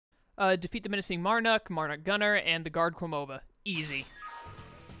Defeat the menacing Marnuk, Marnuk Gunner, and the Guard Quamova. Easy.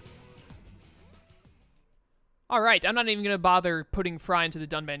 Alright, I'm not even going to bother putting Fry into the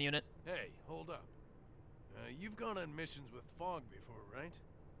Dunban unit. Hey, hold up. You've gone on missions with Fog before, right?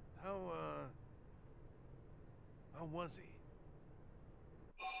 How was he?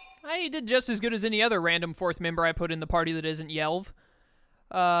 He did just as good as any other random fourth member I put in the party that isn't Yelv.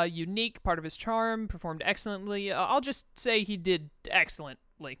 Unique, part of his charm, performed excellently. I'll just say he did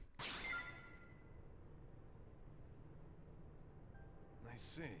excellently. I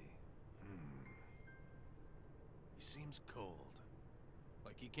see. He seems cold.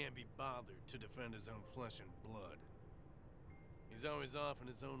 Like he can't be bothered to defend his own flesh and blood. He's always off in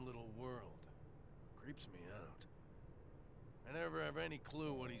his own little world. Creeps me out. I never have any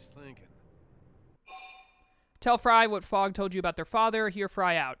clue what he's thinking. Tell Fry what Fog told you about their father. Hear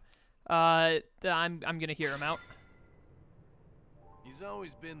Fry out. I'm gonna hear him out. He's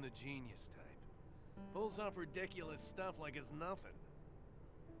always been the genius type. Pulls off ridiculous stuff like it's nothing.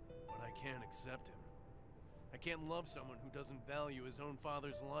 But I can't accept him. I can't love someone who doesn't value his own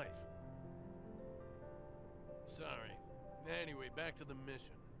father's life. Sorry. Anyway, back to the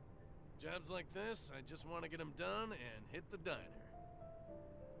mission. Jobs like this, I just want to get them done and hit the diner.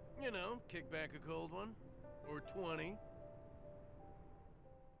 You know, kick back a cold one. Or 20.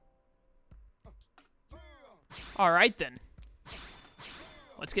 Alright then.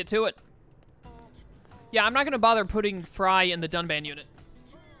 Let's get to it. Yeah, I'm not going to bother putting Fry in the Dunban unit.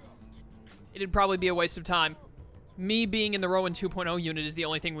 It'd probably be a waste of time. Me being in the Rowan 2.0 unit is the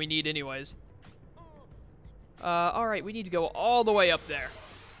only thing we need anyways. Alright, we need to go all the way up there.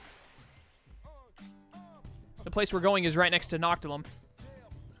 The place we're going is right next to Noctilum.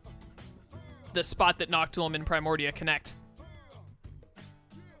 The spot that Noctilum and Primordia connect.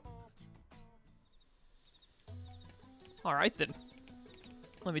 Alright then.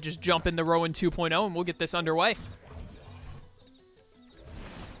 Let me just jump in the Rowan 2.0 and we'll get this underway.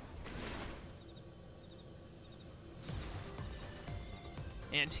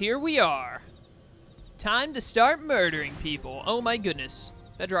 And here we are. Time to start murdering people. Oh my goodness.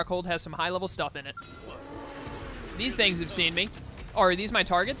 Bedrock Hold has some high-level stuff in it. These things have seen me. Oh, are these my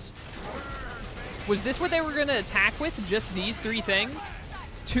targets? Was this what they were going to attack with? Just these three things?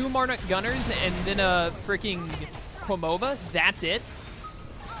 2 Marnuk Gunners and then a freaking Quamova? That's it?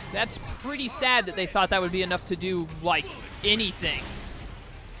 That's pretty sad that they thought that would be enough to do, like, anything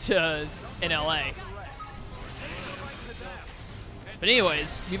to an LA. But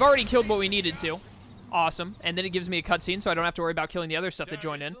anyways, we've already killed what we needed to. Awesome. And then it gives me a cutscene, so I don't have to worry about killing the other stuff that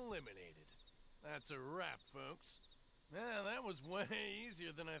joined in. Eliminated. That's a wrap, folks. Yeah, that was way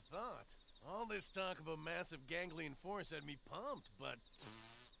easier than I thought. All this talk of a massive ganglion force had me pumped, but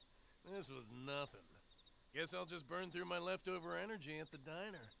this was nothing. Guess I'll just burn through my leftover energy at the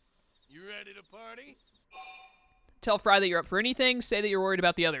diner. You ready to party? Tell Fry that you're up for anything. Say that you're worried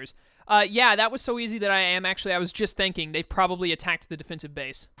about the others. Yeah, that was so easy that I was just thinking they've probably attacked the defensive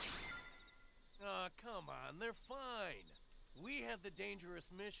base. Aw, come on, they're fine. We had the dangerous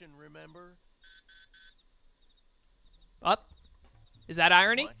mission, remember? Up? Is that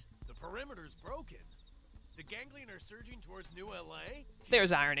irony? What? The perimeter's broken. The ganglion are surging towards New LA?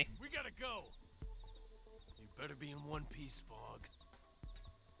 There's irony. We gotta go. You better be in one piece, Fog.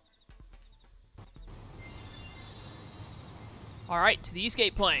 Alright, to the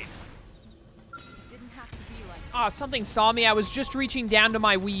Eastgate plane. Didn't have to be like Ah, something saw me. I was just reaching down to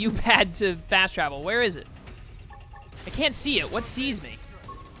my Wii U pad to fast travel. Where is it? I can't see it. What sees me?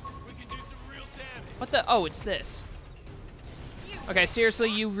 We can do some real damage. What the? Oh, it's this. Okay, seriously,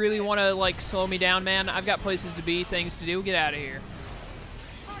 you really want to, like, slow me down, man? I've got places to be, things to do. Get out of here.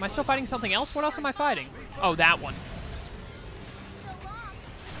 Am I still fighting something else? What else am I fighting? Oh, that one.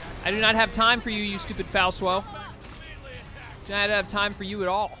 I do not have time for you, you stupid foul swell. Do not have time for you at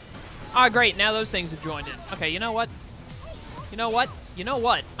all. Ah, great. Now those things have joined in. Okay, you know what? You know what? You know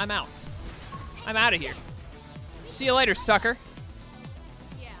what? I'm out. I'm out of here. See you later, sucker.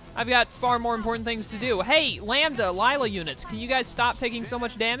 I've got far more important things to do. Hey, Lambda, Lila units, can you guys stop taking so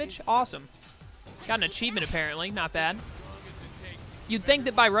much damage? Awesome. Got an achievement, apparently. Not bad. You'd think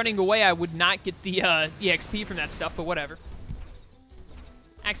that by running away I would not get the EXP from that stuff, but whatever.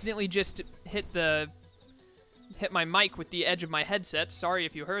 Accidentally just hit my mic with the edge of my headset. Sorry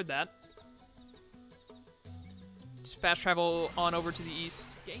if you heard that. Just fast travel on over to the east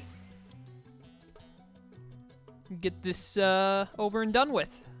gate. Get this over and done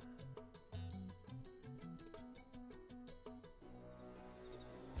with.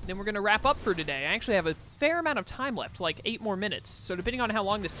 Then we're going to wrap up for today. I actually have a fair amount of time left, like 8 more minutes. So depending on how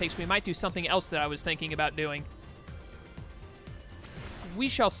long this takes, we might do something else that I was thinking about doing. we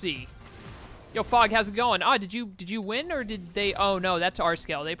shall see. Yo, Fog, how's it going? Ah, did you win, or did they... Oh, no, that's our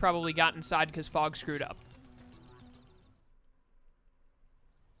scale. They probably got inside because Fog screwed up.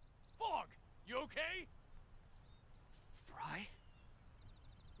 Fog, you okay? Fry?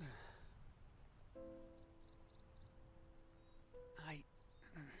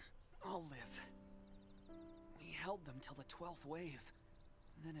 I'll live. We held them till the 12th wave.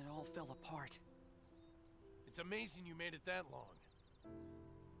 Then it all fell apart. It's amazing you made it that long.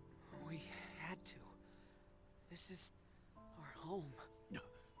 We had to. This is our home.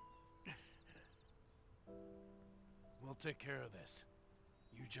 We'll take care of this.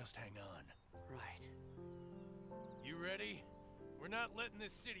 You just hang on. Right. You ready? We're not letting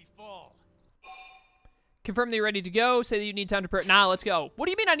this city fall. Confirm that you're ready to go. Say that you need time to prep. Nah, let's go. What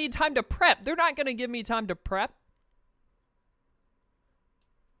do you mean I need time to prep? They're not going to give me time to prep.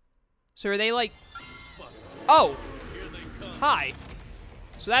 So are they like... Oh! Hi.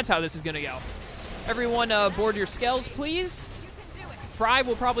 So that's how this is going to go. Everyone board your skells, please. Fry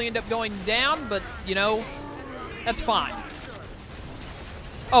will probably end up going down, but, you know, that's fine.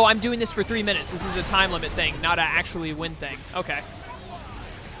 Oh, I'm doing this for 3 minutes. This is a time limit thing, not a actually win thing. Okay.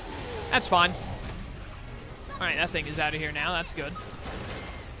 That's fine. Alright, that thing is out of here now. That's good.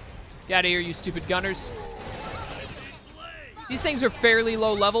 Get out of here, you stupid gunners. These things are fairly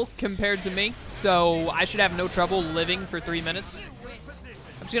low level compared to me, so I should have no trouble living for 3 minutes.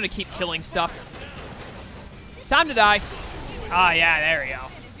 I'm just gonna keep killing stuff. Time to die. Ah, yeah, there we go.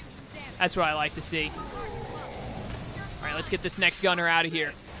 That's what I like to see. Alright, let's get this next gunner out of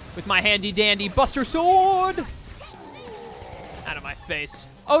here. With my handy-dandy Buster Sword! Out of my face.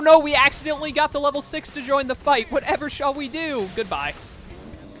 Oh no, we accidentally got the level 6 to join the fight. Whatever shall we do? Goodbye.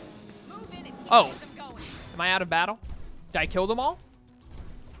 Oh. Am I out of battle? Did I kill them all?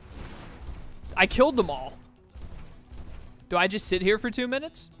 I killed them all. Do I just sit here for 2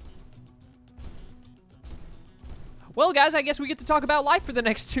 minutes? Well, guys, I guess we get to talk about life for the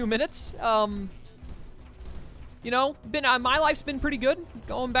next 2 minutes. You know, my life's been pretty good.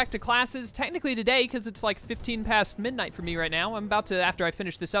 Going back to classes, technically today, because it's like 15 past midnight for me right now. I'm about to, after I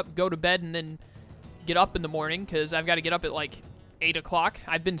finish this up, go to bed and then get up in the morning, because I've got to get up at like 8 o'clock.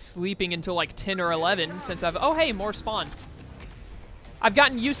 I've been sleeping until like 10 or 11 since I've... Oh, hey, more spawn. I've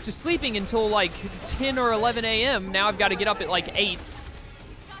gotten used to sleeping until like 10 or 11 a.m. Now I've got to get up at like 8.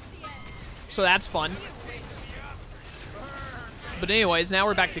 So that's fun. But anyways, now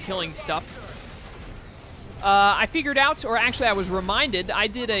we're back to killing stuff. I figured out, or actually I was reminded, I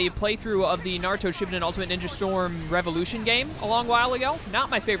did a playthrough of the Naruto Shippuden Ultimate Ninja Storm Revolution game a long while ago.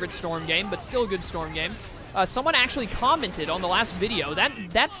 Not my favorite Storm game, but still a good Storm game. Someone actually commented on the last video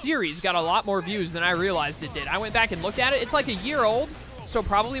that series got a lot more views than I realized it did. I went back and looked at it. It's like a year old, so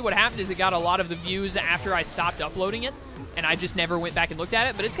probably what happened is it got a lot of the views after I stopped uploading it, and I just never went back and looked at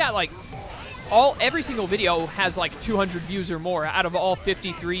it, but it's got like... Every single video has like 200 views or more out of all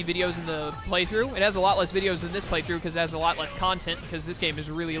 53 videos in the playthrough. It has a lot less videos than this playthrough because it has a lot less content because this game is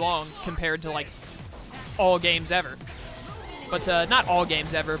really long compared to like all games ever. But not all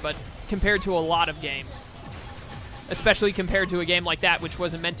games ever, but compared to a lot of games. Especially compared to a game like that, which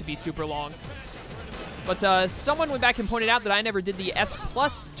wasn't meant to be super long. But someone went back and pointed out that I never did the S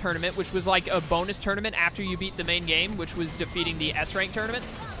Plus tournament, which was like a bonus tournament after you beat the main game, which was defeating the S rank tournament,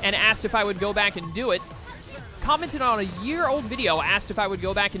 and asked if I would go back and do it. Commented on a year-old video, asked if I would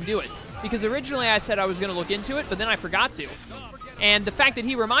go back and do it. Because originally I said I was going to look into it, but then I forgot to. And the fact that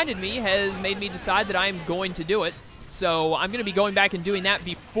he reminded me has made me decide that I am going to do it. So I'm going to be going back and doing that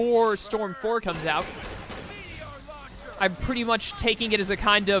before Storm 4 comes out. I'm pretty much taking it as a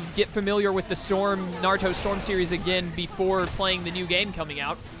kind of get familiar with the Naruto Storm series again before playing the new game coming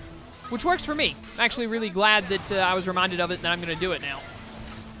out. Which works for me. I'm actually really glad that I was reminded of it and that I'm going to do it now.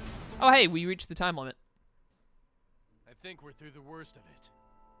 Oh, hey, we reached the time limit. I think we're through the worst of it.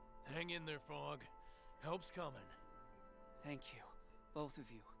 Hang in there, Fog. Help's coming. Thank you, both of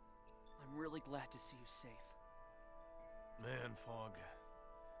you. I'm really glad to see you safe. Man, Fog,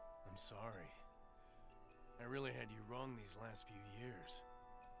 I'm sorry. I really had you wrong these last few years.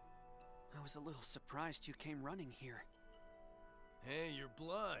 I was a little surprised you came running here. Hey, your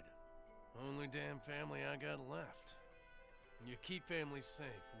blood. Only damn family I got left. You keep families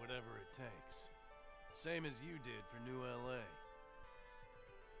safe, whatever it takes. Same as you did for New LA.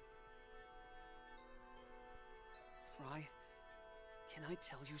 Fry, can I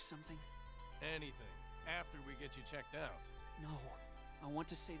tell you something? Anything, after we get you checked out. No, I want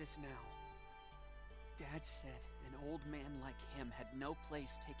to say this now. Dad said an old man like him had no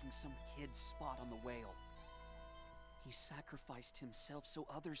place taking some kid's spot on the whale. He sacrificed himself so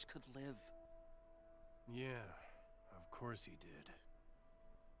others could live. Yeah, of course he did.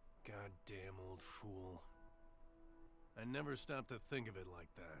 damn old fool. I never stopped to think of it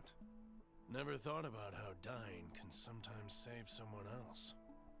like that. Never thought about how dying can sometimes save someone else.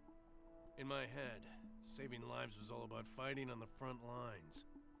 In my head, saving lives was all about fighting on the front lines.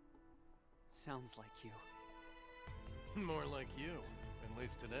 Sounds like you. More like you, at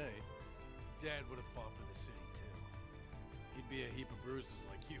least today. Dad would have fought for the city too. He'd be a heap of bruises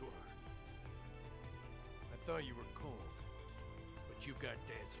like you are. I thought you were cold, but you've got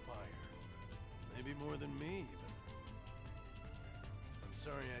Dad's fire. Maybe more than me, even. I'm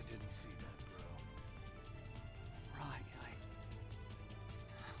sorry I didn't see that, bro. Right,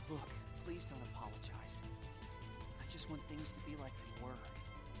 Look, please don't apologize. I just want things to be like they were.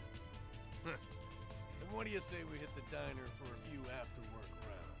 Then what do you say we hit the diner for a few after-work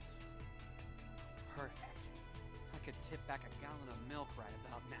rounds? Perfect. I could tip back a gallon of milk right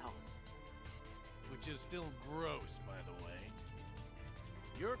about now. Which is still gross, by the way.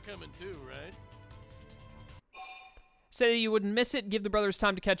 You're coming too, right? Say that you wouldn't miss it, give the brothers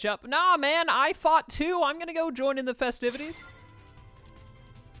time to catch up. Nah, man, I fought too. I'm gonna go join in the festivities.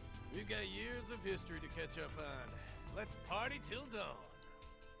 We've got years of history to catch up on. Let's party till dawn.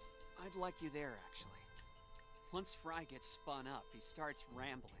 I'd like you there, actually. Once Fry gets spun up, he starts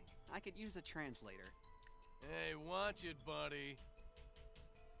rambling. I could use a translator. Hey, watch it, buddy.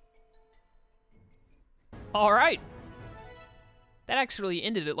 All right. That actually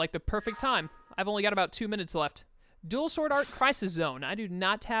ended at like the perfect time. I've only got about 2 minutes left. Dual Sword Art Crisis Zone. I do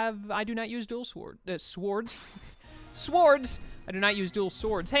not use dual swords. Swords! I do not use dual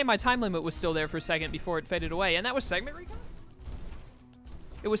swords. Hey, my time limit was still there for a second before it faded away, and that was Segment Recon?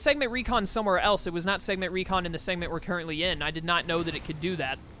 It was Segment Recon somewhere else. It was not Segment Recon in the segment we're currently in. I did not know that it could do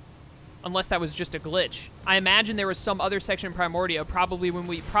that. Unless that was just a glitch. I imagine there was some other section of Primordia,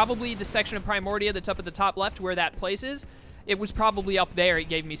 probably the section of Primordia that's up at the top left where that place is. It was probably up there. It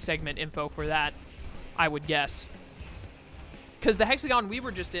gave me segment info for that, I would guess. Because the hexagon we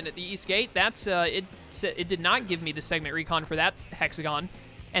were just in at the East Gate, that's it did not give me the segment recon for that hexagon,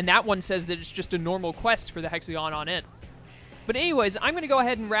 and that one says that it's just a normal quest for the hexagon on it. But anyways, I'm gonna go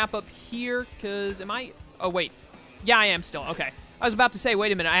ahead and wrap up here. Cause oh wait, yeah, I am still okay. I was about to say,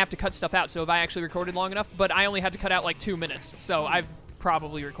 wait a minute, I have to cut stuff out. So have I actually recorded long enough? But I only had to cut out like 2 minutes, so I've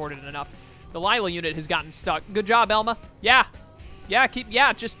probably recorded enough. The Lila unit has gotten stuck. Good job, Elma. Yeah.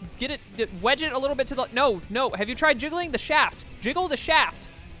 Yeah, just get it, wedge it a little bit to the, no, have you tried jiggling the shaft? Jiggle the shaft.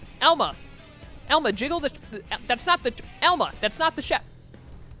 Elma, jiggle the, that's not the shaft.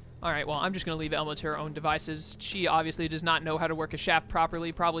 All right, well, I'm just gonna leave Elma to her own devices. She obviously does not know how to work a shaft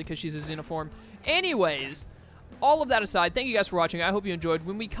properly, probably because she's a xenoform. Anyways, all of that aside, thank you guys for watching. I hope you enjoyed.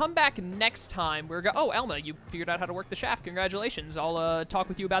 When we come back next time, oh, Elma, you figured out how to work the shaft. Congratulations. I'll talk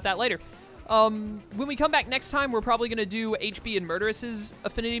with you about that later. When we come back next time, we're probably going to do HB and Murderous's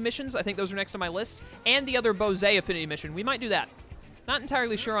affinity missions. I think those are next on my list. And the other Bose affinity mission. We might do that. Not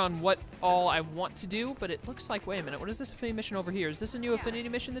entirely sure on what all I want to do, but it looks like, wait a minute, what is this affinity mission over here? Is this a new affinity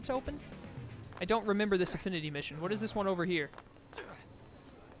mission that's opened? I don't remember this affinity mission. What is this one over here?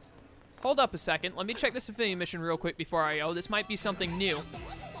 Hold up a second. Let me check this affinity mission real quick before I go. This might be something new.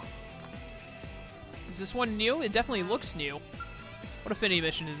 Is this one new? It definitely looks new. What affinity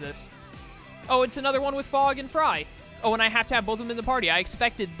mission is this? Oh, it's another one with Fog and Fry. Oh, and I have to have both of them in the party.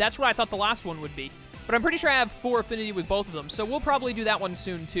 That's what I thought the last one would be. But I'm pretty sure I have 4 affinity with both of them, so we'll probably do that one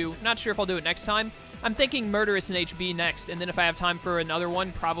soon, too. Not sure if I'll do it next time. I'm thinking Murderous and HB next, and then if I have time for another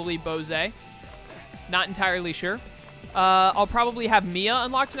one, probably Bose. Not entirely sure. I'll probably have Mia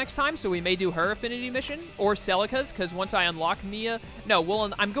unlocked next time, so we may do her affinity mission, or Celica's, because once I unlock Mia...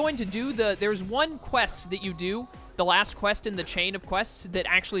 No, I'm going to do there's one quest that you do, the last quest in the chain of quests that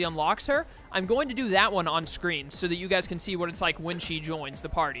actually unlocks her. I'm going to do that one on screen, so that you guys can see what it's like when she joins the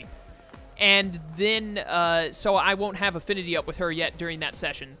party. And then, so I won't have affinity up with her yet during that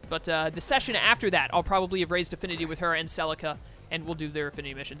session. But the session after that, I'll probably have raised affinity with her and Celica, and we'll do their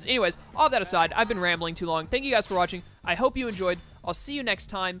affinity missions. Anyways, all that aside, I've been rambling too long. Thank you guys for watching. I hope you enjoyed. I'll see you next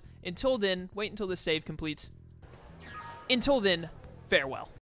time. Until then, wait until this save completes. Until then, farewell.